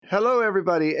Hello,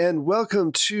 everybody, and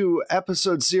welcome to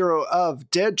episode 0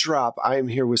 of Dead Drop. I'm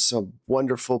here with some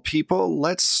wonderful people.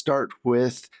 Let's start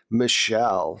with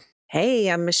Michelle.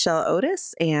 Hey, I'm Michelle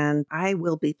Otis, and I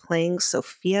will be playing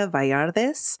Sofia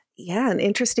Vallardes. Yeah, an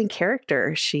interesting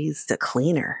character. She's a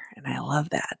cleaner, and I love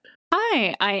that.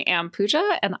 Hi, I am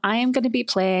Pooja, and I am going to be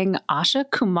playing Asha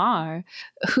Kumar,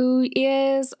 who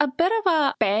is a bit of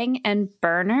a bang and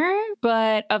burner,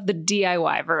 but of the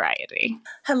DIY variety.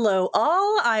 Hello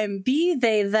all, I'm B,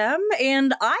 they, them,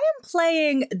 and I am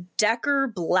playing Decker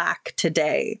Black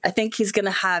today. I think he's going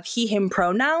to have he, him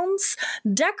pronouns.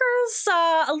 Decker's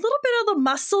a little bit of the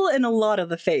muscle and a lot of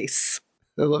the face.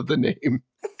 I love the name.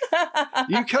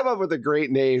 You come up with the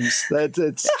great names. What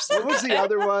was the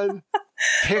other one?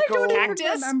 Pickle.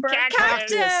 Cactus.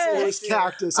 Cactus. It was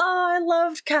Cactus. Oh, I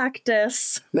loved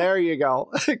Cactus. There you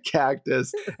go.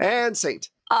 Cactus. And Saint.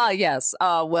 Yes.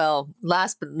 Well,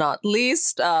 last but not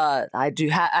least, I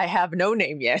have no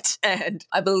name yet. And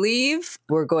I believe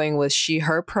we're going with she,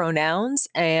 her pronouns.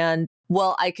 And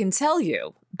well, I can tell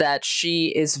you that she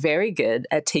is very good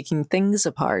at taking things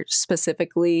apart,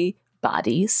 specifically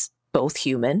bodies, both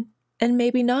human and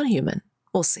maybe non-human.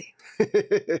 We'll see.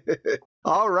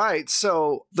 All right.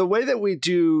 So the way that we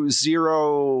do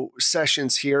 0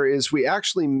 sessions here is we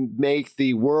actually make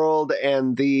the world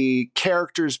and the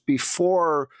characters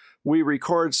before we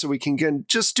record so we can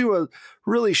just do a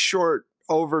really short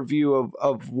overview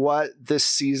of what this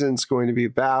season's going to be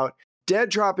about. Dead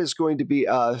Drop is going to be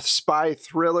a spy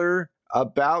thriller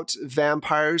about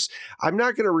vampires. I'm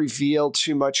not going to reveal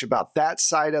too much about that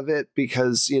side of it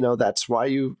because, that's why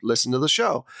you listen to the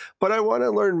show. But I want to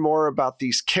learn more about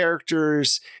these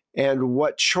characters and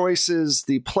what choices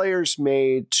the players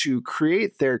made to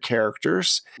create their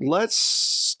characters. Let's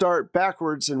start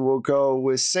backwards and we'll go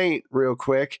with Saint real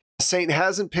quick. Saint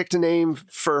hasn't picked a name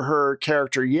for her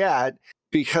character yet,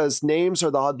 because names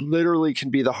literally can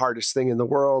be the hardest thing in the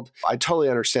world. I totally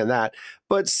understand that.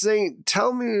 But Saint,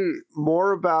 tell me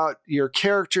more about your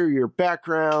character, your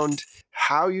background,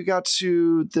 how you got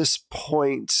to this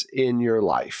point in your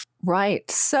life.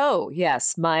 Right. So,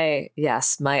 my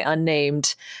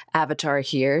unnamed avatar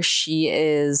here, she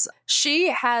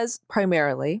has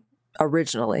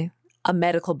originally a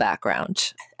medical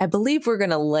background. I believe we're going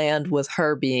to land with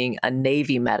her being a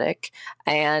Navy medic,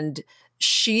 and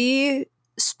she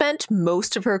spent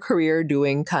most of her career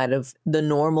doing kind of the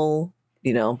normal,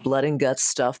 blood and guts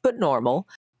stuff, but normal.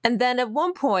 And then at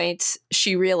one point,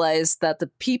 she realized that the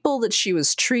people that she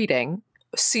was treating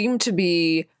seemed to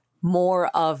be more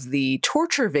of the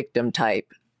torture victim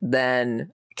type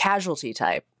than casualty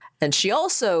type. And she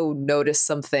also noticed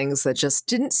some things that just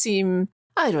didn't seem,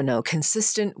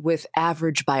 consistent with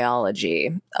average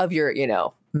biology of your,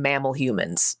 mammal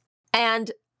humans. And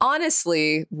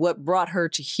honestly, what brought her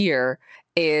to here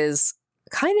is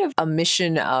kind of a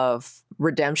mission of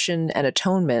redemption and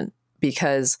atonement,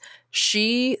 because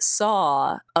she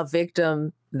saw a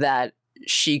victim that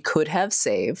she could have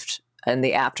saved in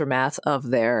the aftermath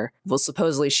of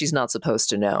supposedly she's not supposed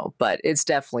to know, but it's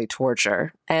definitely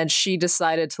torture. And she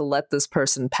decided to let this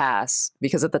person pass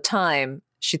because at the time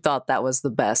she thought that was the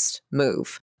best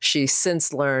move. She's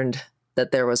since learned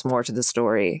that there was more to the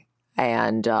story,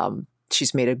 and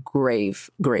she's made a grave,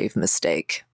 grave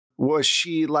mistake. Was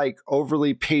she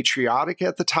overly patriotic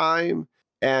at the time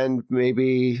and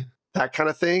maybe that kind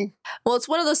of thing? Well, it's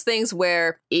one of those things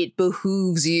where it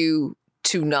behooves you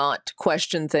to not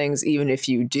question things, even if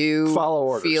you do follow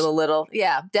orders. Feel a little,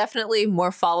 definitely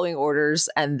more following orders.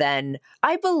 And then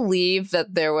I believe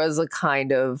that there was a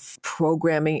kind of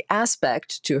programming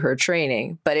aspect to her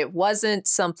training, but it wasn't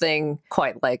something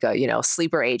quite like a,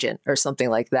 sleeper agent or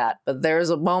something like that. But there's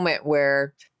a moment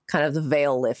where kind of the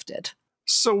veil lifted.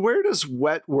 So where does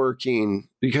wet working,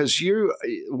 because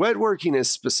wet working is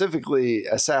specifically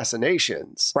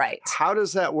assassinations. Right. How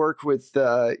does that work with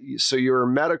so you're a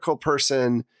medical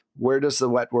person, where does the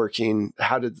wet working,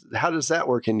 how does that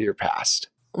work into your past?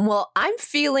 Well, I'm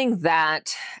feeling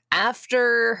that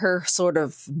after her sort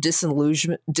of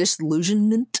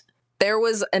disillusionment, there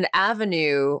was an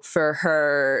avenue for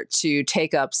her to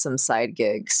take up some side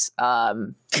gigs,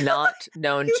 not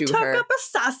known to her. You took up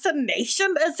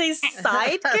assassination as a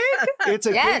side gig? It's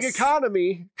a gig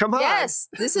economy. Come on. Yes,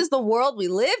 this is the world we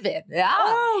live in. Yeah.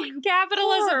 Oh,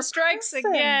 capitalism strikes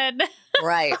again.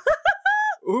 Right.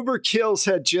 Uber Kills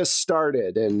had just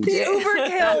started, and Uber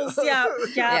Kills,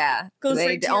 yeah.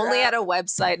 They only had a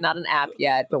website, not an app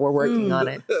yet, but we're working on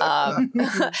it.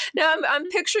 No, I'm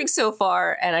picturing so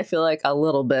far, and I feel like a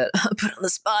little bit put on the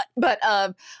spot. But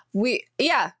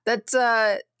that's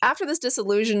after this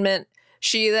disillusionment,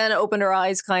 She then opened her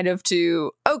eyes kind of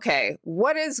to, okay,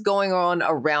 what is going on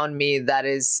around me that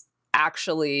is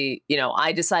actually,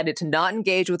 I decided to not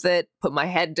engage with it, put my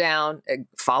head down,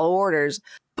 follow orders.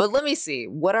 But let me see,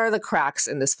 what are the cracks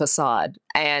in this facade?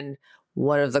 And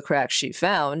one of the cracks she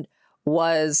found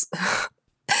was,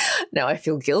 now I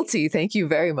feel guilty. Thank you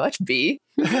very much, B.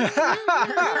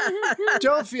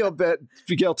 Don't feel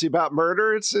guilty about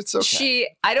murder. It's okay.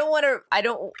 I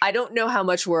don't know how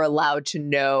much we're allowed to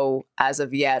know as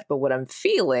of yet, but what I'm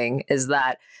feeling is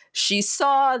that she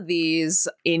saw these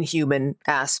inhuman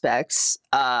aspects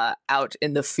out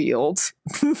in the field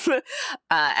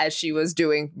as she was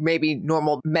doing maybe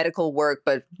normal medical work,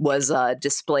 but was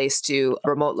displaced to a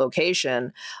remote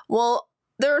location. Well,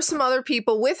 there were some other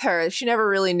people with her. She never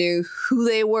really knew who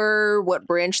they were, what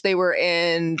branch they were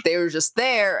in. They were just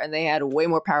there, and they had way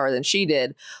more power than she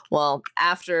did. Well,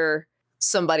 after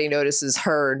somebody notices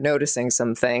her noticing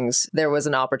some things, there was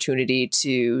an opportunity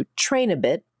to train a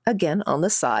bit, again, on the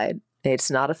side. It's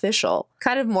not official.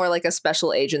 Kind of more like a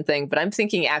special agent thing, but I'm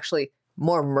thinking actually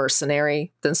more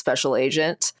mercenary than special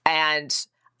agent. And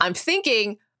I'm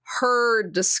thinking her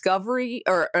discovery,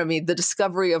 the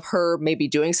discovery of her maybe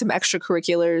doing some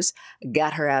extracurriculars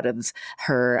got her out of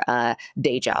her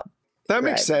day job. That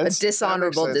makes sense. A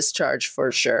dishonorable discharge for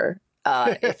sure,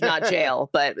 if not jail.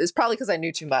 But it's probably because I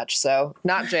knew too much. So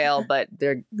not jail, but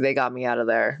they got me out of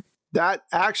there. That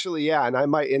actually, yeah, and I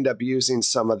might end up using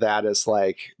some of that as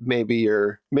like maybe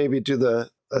do the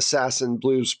Assassin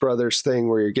Blues Brothers thing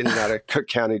where you're getting out of Cook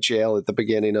County Jail at the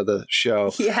beginning of the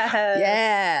show.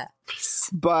 Yeah.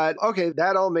 But okay,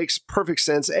 that all makes perfect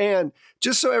sense. And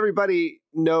just so everybody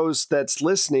knows that's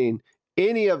listening,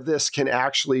 any of this can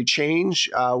actually change.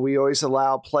 We always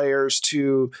allow players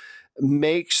to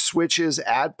make switches,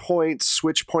 add points,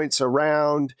 switch points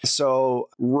around. So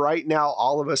right now,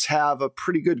 all of us have a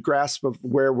pretty good grasp of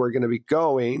where we're going to be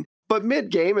going. But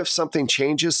mid-game, if something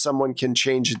changes, someone can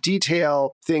change a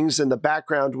detail. Things in the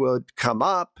background would come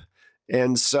up.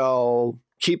 And so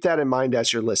keep that in mind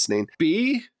as you're listening.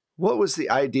 B, what was the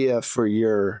idea for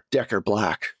your Decker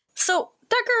Black? So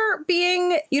Decker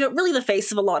being, really the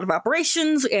face of a lot of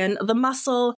operations and the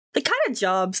muscle, the kind of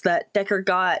jobs that Decker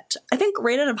got, I think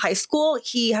right out of high school,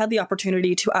 he had the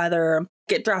opportunity to either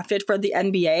get drafted for the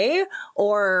NBA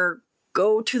or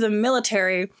go to the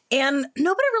military. And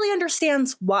nobody really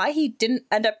understands why he didn't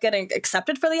end up getting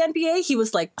accepted for the NBA. He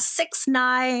was like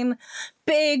 6'9",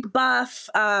 big, buff,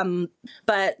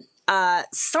 but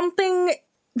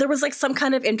there was like some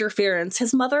kind of interference.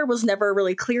 His mother was never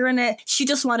really clear in it. She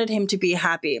just wanted him to be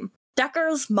happy.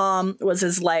 Decker's mom was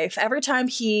his life. Every time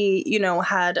he,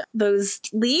 had those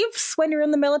leaves when you're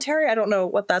in the military, I don't know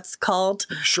what that's called.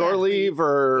 Shore leave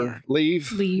or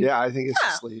leave? Yeah, I think it's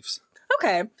just leaves.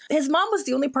 Okay. His mom was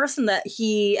the only person that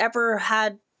he ever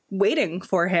had waiting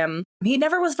for him. He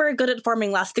never was very good at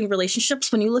forming lasting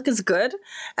relationships. When you look as good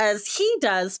as he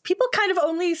does, people kind of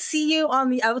only see you on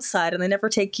the outside and they never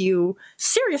take you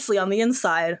seriously on the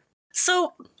inside.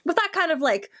 So with that kind of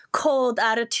like cold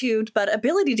attitude, but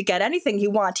ability to get anything he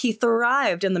wants, he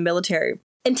thrived in the military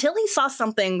until he saw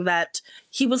something that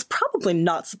he was probably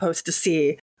not supposed to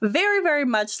see. Very, very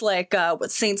much like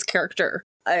what Saint's character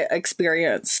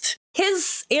experienced.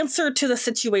 His answer to the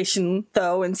situation,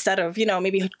 though, instead of,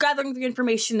 maybe gathering the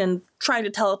information and trying to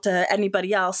tell it to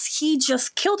anybody else, he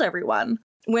just killed everyone.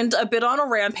 Went a bit on a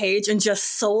rampage and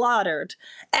just slaughtered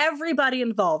everybody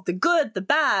involved, the good, the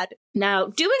bad. Now,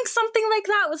 doing something like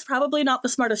that was probably not the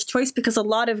smartest choice because a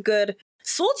lot of good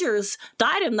soldiers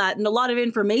died in that and a lot of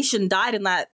information died in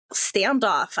that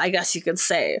standoff, I guess you could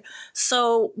say.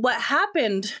 So what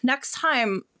happened next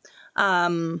time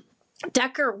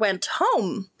Decker went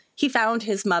home, he found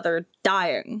his mother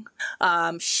dying.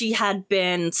 She had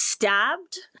been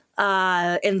stabbed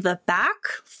in the back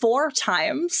 4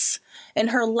 times, and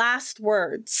her last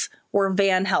words were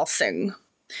Van Helsing.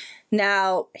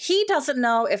 Now, he doesn't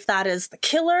know if that is the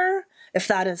killer, if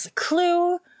that is a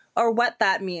clue, or what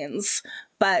that means,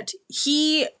 but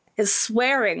he is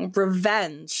swearing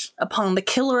revenge upon the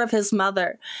killer of his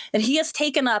mother, and he has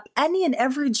taken up any and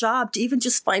every job to even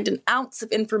just find an ounce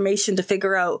of information to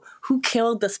figure out who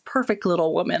killed this perfect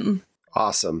little woman.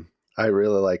 Awesome. I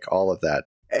really like all of that.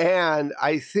 And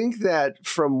I think that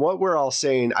from what we're all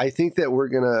saying, I think that we're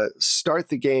going to start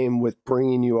the game with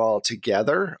bringing you all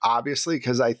together, obviously,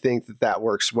 because I think that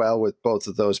works well with both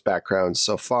of those backgrounds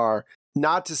so far.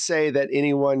 Not to say that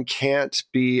anyone can't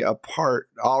be a part,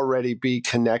 already be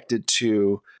connected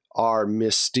to our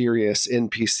mysterious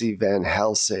NPC Van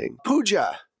Helsing.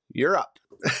 Pooja, you're up.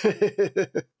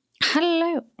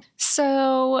 Hello.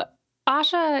 So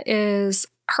Asha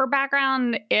her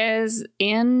background is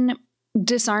in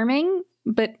disarming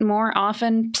but more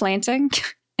often planting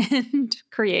and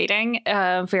creating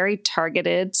very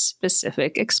targeted,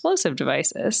 specific explosive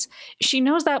devices. She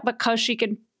knows that because she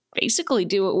can basically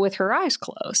do it with her eyes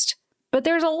closed. But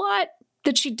there's a lot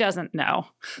that she doesn't know.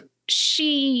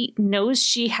 She knows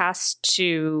she has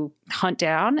to hunt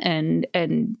down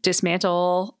and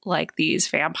dismantle like these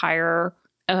vampire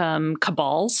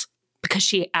cabals because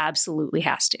she absolutely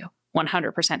has to,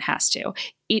 100% has to.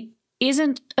 It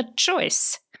isn't a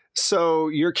choice. So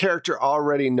your character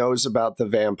already knows about the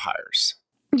vampires.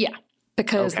 Yeah,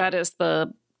 because that is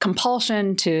the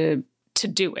compulsion to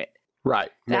do it.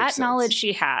 Right. That knowledge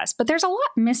she has. But there's a lot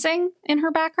missing in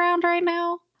her background right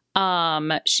now.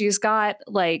 She's got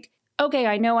like, okay,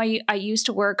 I know I used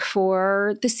to work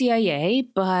for the CIA,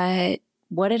 but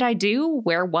what did I do?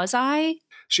 Where was I?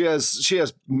 She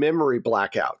has memory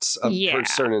blackouts of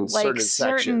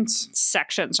certain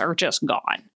sections are just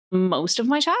gone. Most of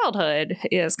my childhood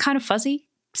is kind of fuzzy.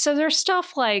 So there's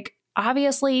stuff like,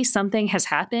 obviously something has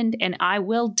happened and I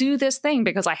will do this thing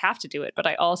because I have to do it. But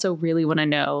I also really want to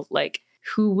know like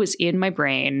who was in my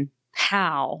brain,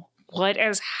 how, what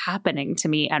is happening to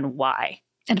me and why.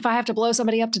 And if I have to blow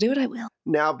somebody up to do it, I will.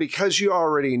 Now, because you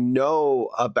already know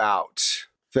about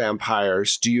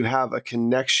vampires, do you have a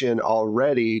connection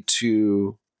already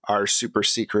to our super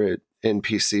secret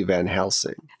NPC Van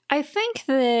Helsing? I think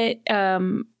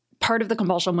that part of the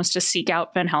compulsion was to seek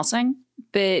out Van Helsing,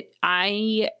 but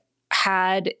I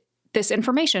had this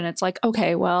information. It's like,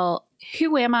 okay, well,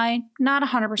 who am I? Not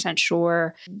 100%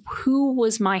 sure. Who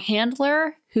was my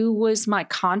handler? Who was my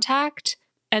contact?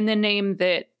 And the name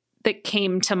that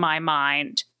came to my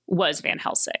mind was Van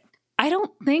Helsing. I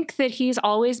don't think that he's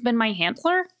always been my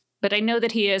handler, but I know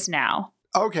that he is now.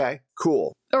 Okay,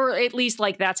 cool. Or at least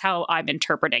like that's how I'm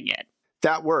interpreting it.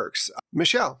 That works.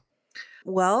 Michelle.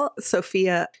 Well,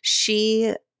 Sophia,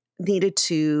 she needed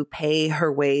to pay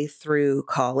her way through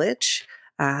college.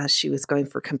 She was going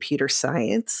for computer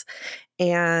science,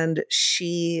 and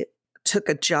she took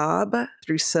a job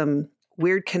through some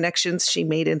weird connections she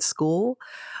made in school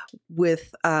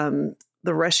with the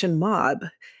Russian mob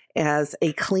as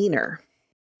a cleaner.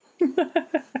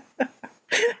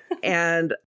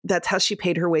 And that's how she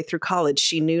paid her way through college.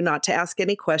 She knew not to ask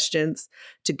any questions,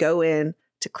 to go in,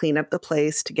 to clean up the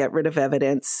place, to get rid of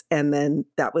evidence, and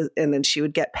then she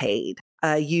would get paid.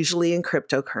 Usually in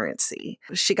cryptocurrency.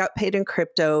 She got paid in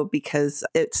crypto because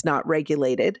it's not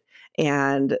regulated,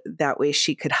 and that way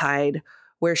she could hide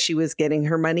where she was getting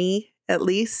her money, at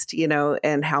least,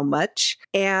 and how much.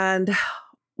 And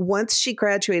once she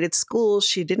graduated school,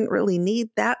 she didn't really need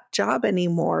that job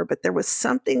anymore, but there was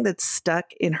something that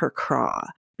stuck in her craw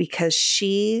because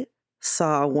she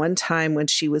saw one time when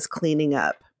she was cleaning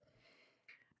up,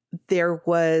 it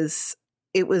was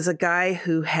a guy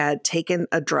who had taken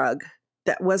a drug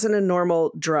that wasn't a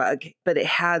normal drug, but it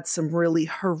had some really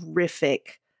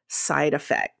horrific side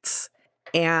effects.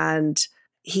 And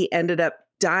he ended up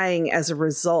dying as a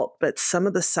result, but some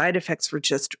of the side effects were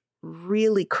just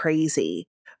really crazy.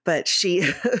 But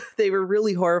they were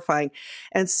really horrifying.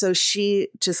 And so she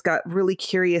just got really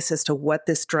curious as to what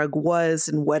this drug was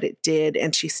and what it did.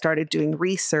 And she started doing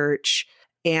research.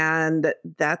 And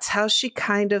that's how she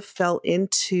kind of fell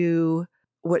into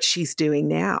what she's doing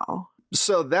now.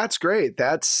 So that's great.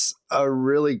 That's a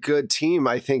really good team,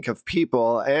 I think, of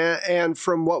people. And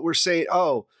from what we're saying,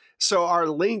 so our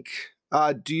link,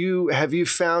 have you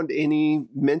found any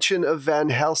mention of Van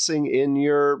Helsing in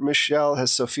your, Michelle?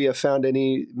 Has Sophia found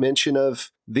any mention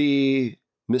of the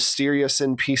mysterious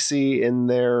NPC in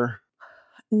there?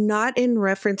 Not in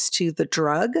reference to the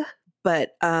drug,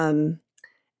 but in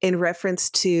reference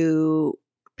to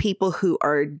people who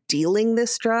are dealing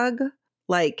this drug.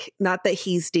 Like, not that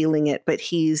he's dealing it, but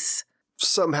he's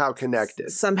somehow connected.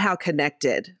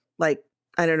 Like,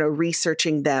 I don't know,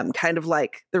 researching them, kind of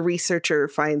like the researcher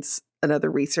finds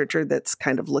another researcher that's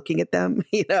kind of looking at them,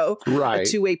 right. A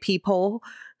two-way peephole.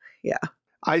 Yeah.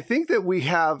 I think that we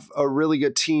have a really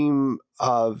good team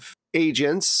of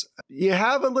agents. You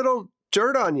have a little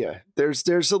dirt on you. There's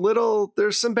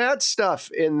some bad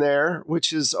stuff in there,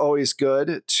 which is always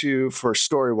good for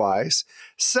story-wise.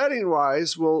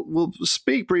 Setting-wise, we'll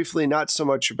speak briefly, not so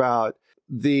much about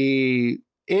the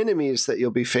enemies that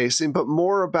you'll be facing, but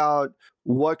more about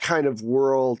what kind of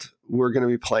world we're going to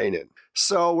be playing in.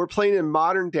 So we're playing in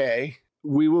modern day.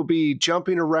 We will be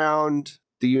jumping around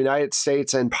the United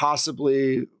States and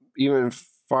possibly even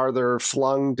farther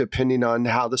flung, depending on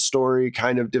how the story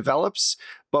kind of develops.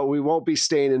 But we won't be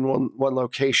staying in one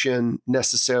location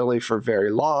necessarily for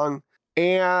very long.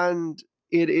 And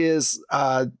it is,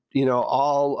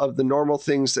 all of the normal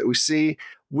things that we see.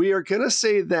 We are going to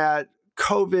say that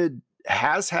COVID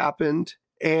has happened,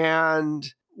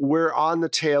 and we're on the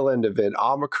tail end of it.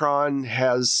 Omicron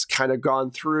has kind of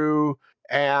gone through,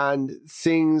 and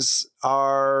things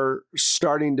are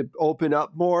starting to open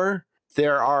up more.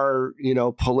 There are,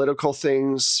 political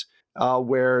things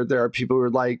where there are people who are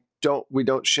like,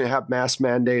 shouldn't have mask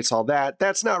mandates, all that.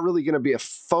 That's not really going to be a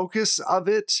focus of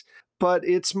it, but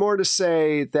it's more to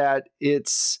say that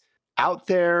it's out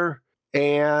there,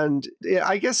 and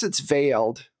I guess it's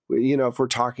veiled. If we're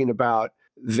talking about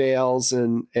veils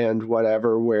and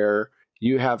whatever, where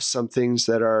you have some things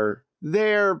that are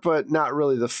there, but not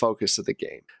really the focus of the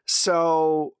game.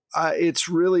 So it's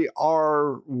really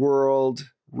our world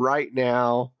right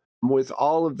now with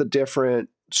all of the different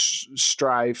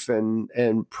strife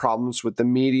and problems with the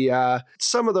media.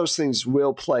 Some of those things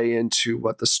will play into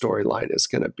what the storyline is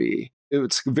going to be.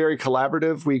 It's very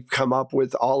collaborative. We come up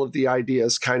with all of the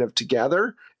ideas kind of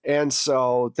together. And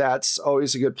so that's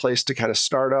always a good place to kind of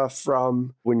start off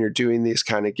from when you're doing these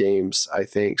kind of games, I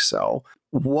think. So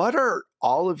what are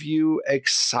all of you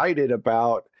excited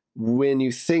about when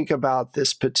you think about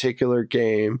this particular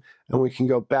game? And we can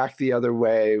go back the other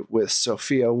way with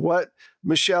Sophia.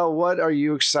 Michelle, what are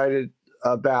you excited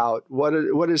about? What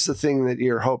is the thing that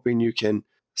you're hoping you can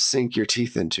sink your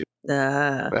teeth into?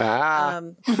 I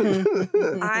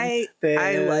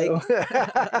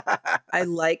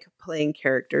like playing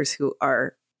characters who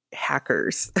are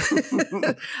hackers.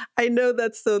 I know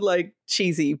that's so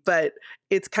cheesy, but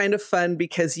it's kind of fun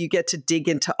because you get to dig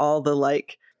into all the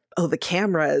the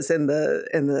cameras and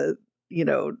the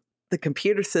the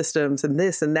computer systems and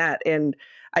this and that. And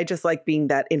I just like being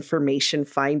that information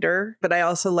finder. But I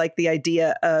also like the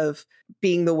idea of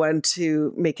being the one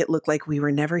to make it look like we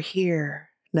were never here.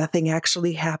 Nothing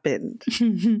actually happened.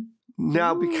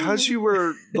 Now, because you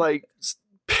were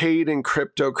paid in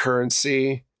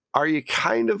cryptocurrency, are you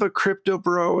kind of a crypto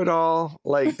bro at all?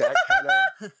 Like that kind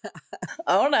of?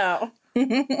 Oh no.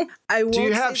 I won't. Do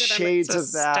you have shades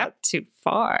of that? Step too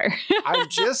far. I'm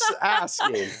just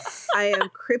asking. I am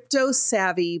crypto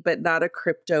savvy, but not a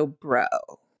crypto bro.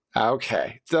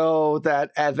 Okay. Though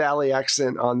that Valley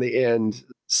accent on the end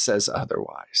says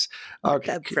otherwise.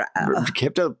 Okay.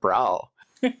 Crypto bro.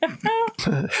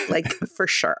 For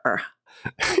sure.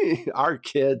 Our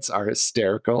kids are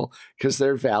hysterical because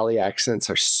their Valley accents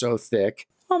are so thick.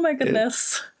 Oh my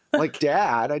goodness.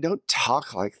 Dad, I don't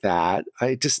talk like that.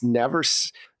 I just never,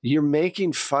 you're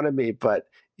making fun of me, but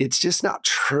it's just not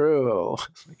true.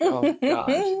 Oh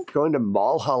gosh, going to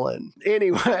Mulholland.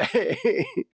 Anyway,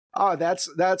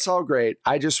 that's all great.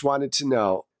 I just wanted to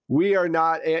know we are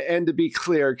not, and to be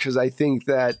clear, because I think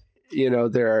that,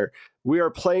 we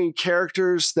are playing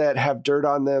characters that have dirt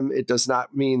on them. It does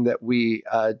not mean that we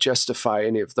justify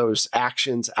any of those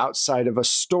actions outside of a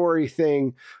story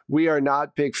thing. We are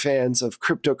not big fans of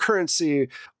cryptocurrency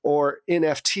or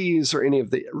NFTs or any of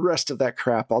the rest of that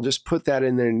crap. I'll just put that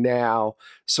in there now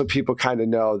so people kind of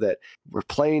know that we're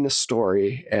playing a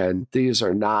story and these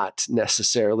are not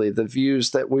necessarily the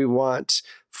views that we want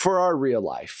for our real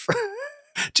life.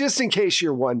 Just in case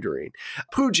you're wondering.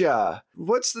 Pooja,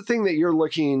 what's the thing that you're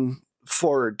looking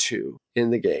forward to in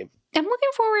the game? I'm looking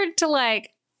forward to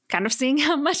kind of seeing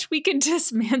how much we can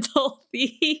dismantle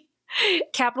the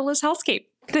capitalist hellscape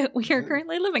that we are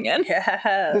currently living in.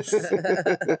 Yes.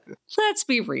 Let's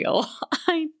be real.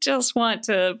 I just want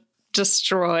to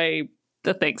destroy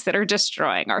the things that are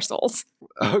destroying our souls.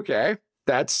 Okay.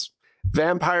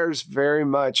 Vampires very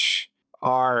much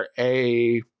are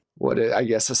a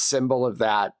symbol of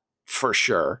that for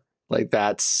sure.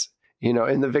 That's,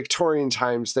 in the Victorian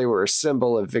times, they were a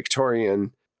symbol of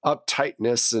Victorian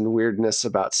uptightness and weirdness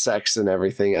about sex and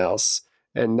everything else.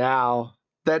 And now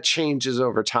that changes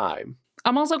over time.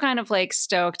 I'm also kind of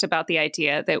stoked about the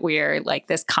idea that we're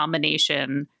this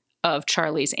combination of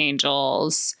Charlie's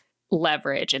Angels,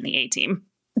 Leverage, and the A-Team.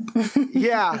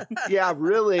 Yeah,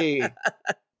 really.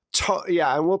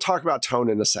 And we'll talk about tone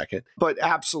in a second. But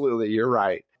absolutely, you're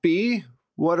right. B,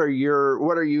 what are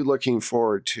you looking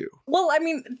forward to? Well, I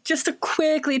mean, just to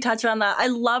quickly touch on that, I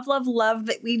love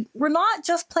that we're not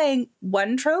just playing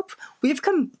one trope.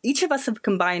 Each of us have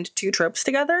combined two tropes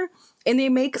together, and they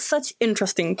make such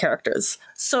interesting characters.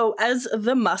 So as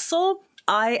the muscle,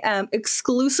 I am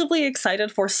exclusively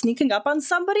excited for sneaking up on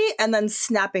somebody and then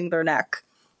snapping their neck.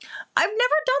 I've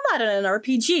never done that in an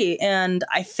RPG, and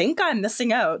I think I'm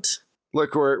missing out.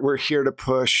 Look, we're here to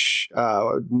push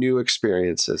new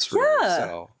experiences for you.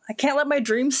 So I can't let my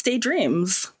dreams stay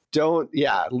dreams.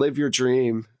 Live your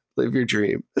dream. Live your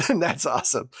dream. That's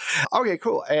awesome. Okay,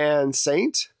 cool. And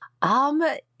Saint?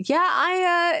 I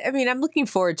mean, I'm looking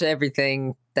forward to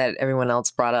everything that everyone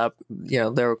else brought up.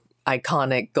 There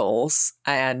iconic goals.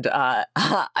 And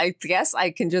I guess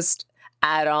I can just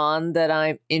add on that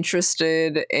I'm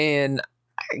interested in,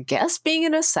 I guess, being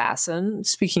an assassin.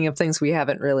 Speaking of things we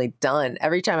haven't really done,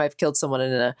 every time I've killed someone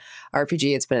in an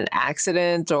RPG, it's been an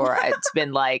accident, or it's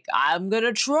been like, I'm going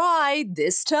to try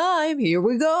this time. Here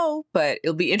we go. But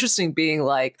it'll be interesting being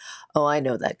like, oh, I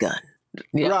know that gun.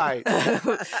 Yeah. Right.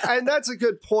 And that's a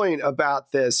good point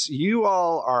about this. You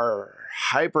all are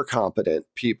hyper competent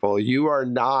people. You are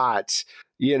not,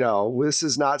 this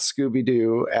is not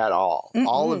Scooby-Doo at all. Mm-mm.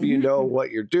 All of you know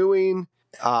what you're doing.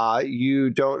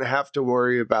 You don't have to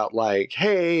worry about like,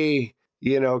 hey,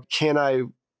 can I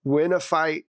win a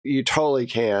fight? You totally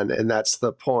can. And that's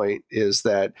the point, is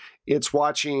that it's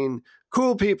watching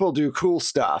cool people do cool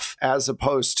stuff as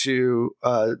opposed to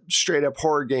a straight up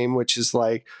horror game, which is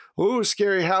like, oh,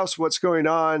 scary house, what's going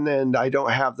on? And I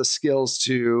don't have the skills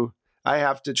I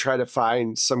have to try to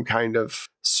find some kind of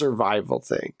survival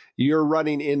thing. You're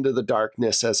running into the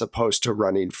darkness as opposed to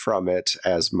running from it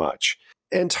as much.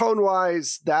 And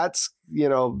tone-wise, that's,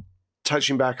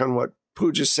 touching back on what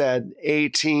Pooja said,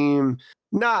 A-Team,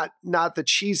 not the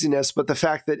cheesiness, but the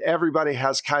fact that everybody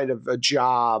has kind of a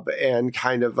job and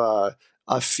kind of a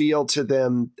feel to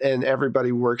them, and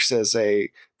everybody works as a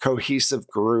cohesive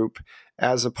group,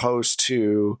 as opposed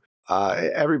to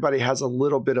everybody has a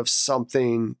little bit of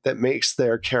something that makes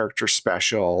their character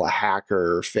special, a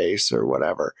hacker face or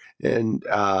whatever. And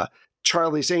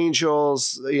Charlie's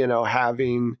Angels,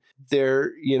 having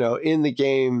their, in the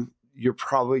game, you're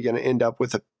probably going to end up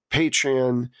with a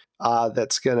Patreon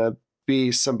that's going to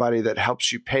be somebody that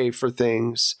helps you pay for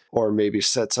things, or maybe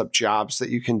sets up jobs that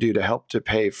you can do to help to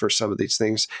pay for some of these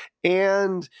things.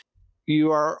 And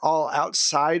you are all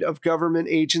outside of government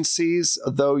agencies,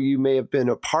 though you may have been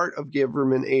a part of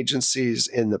government agencies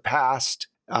in the past.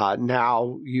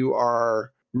 Now you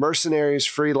are mercenaries,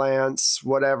 freelance,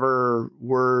 whatever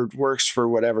word works for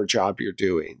whatever job you're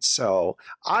doing. So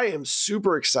I am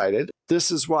super excited. This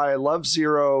is why I love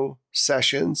Zero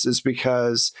Sessions, is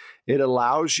because it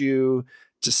allows you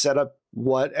to set up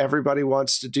what everybody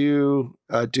wants to do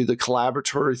the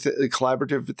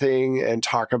collaborative thing, and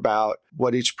talk about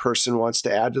what each person wants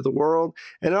to add to the world.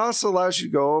 And it also allows you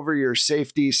to go over your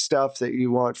safety stuff that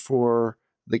you want for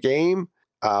the game,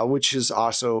 which is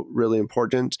also really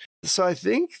important. So I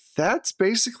think that's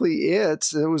basically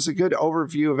it. It was a good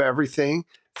overview of everything.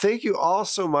 Thank you all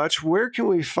so much. Where can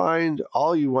we find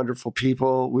all you wonderful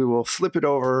people? We will flip it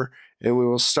over and we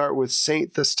will start with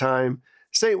Saint this time.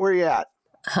 Saint, where are you at?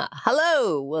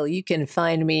 Hello. Well, you can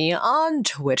find me on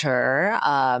Twitter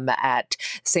at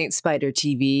Saint Spider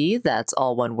TV. That's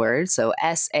all one word. So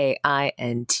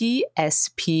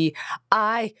SAINTSPIDER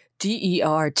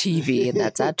TV. And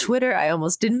that's at Twitter. I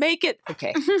almost didn't make it.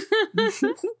 Okay.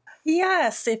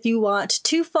 Yes, if you want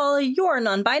to follow your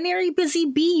non-binary busy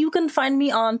bee, you can find me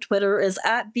on Twitter as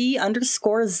at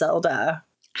 @B_Zelda.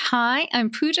 Hi, I'm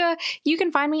Pooja. You can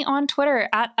find me on Twitter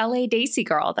at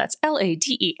LADesigirl. That's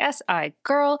LADESI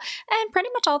girl, and pretty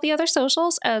much all the other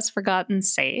socials as Forgotten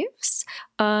Saves.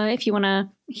 If you want to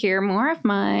hear more of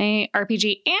my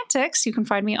RPG antics, you can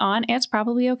find me on It's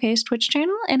Probably Okay's Twitch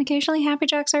channel and occasionally Happy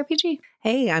Jacks RPG.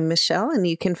 Hey, I'm Michelle, and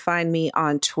you can find me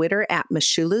on Twitter at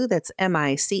Michulu. That's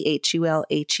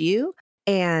MICHULHU.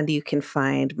 And you can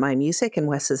find my music and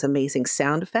Wes's amazing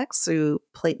sound effects through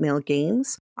Plate Mail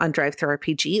Games on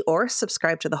DriveThruRPG, or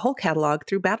subscribe to the whole catalog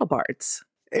through BattleBards.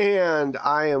 And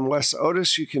I am Wes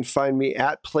Otis. You can find me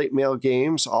at Plate Mail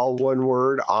Games, all one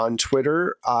word, on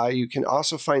Twitter. You can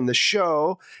also find the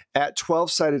show at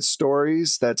 12-Sided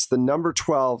Stories. That's the number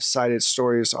 12-Sided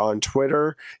Stories on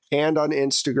Twitter and on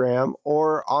Instagram,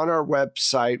 or on our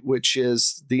website, which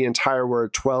is the entire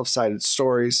word 12-Sided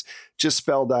Stories, just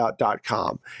spelled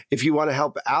out.com. If you want to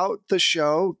help out the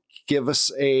show, give us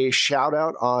a shout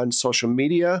out on social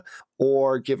media,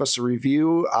 or give us a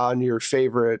review on your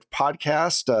favorite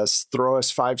podcast. Throw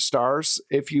us 5 stars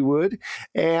if you would,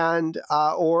 and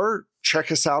or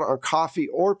check us out on Ko-fi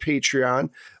or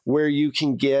Patreon, where you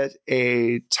can get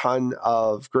a ton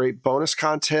of great bonus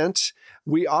content.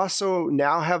 We also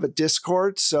now have a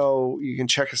Discord, so you can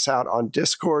check us out on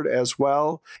Discord as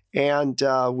well. And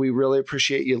we really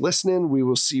appreciate you listening. We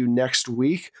will see you next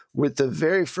week with the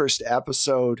very first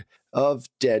episode of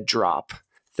Dead Drop.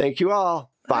 Thank you all.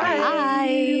 Bye.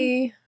 Bye.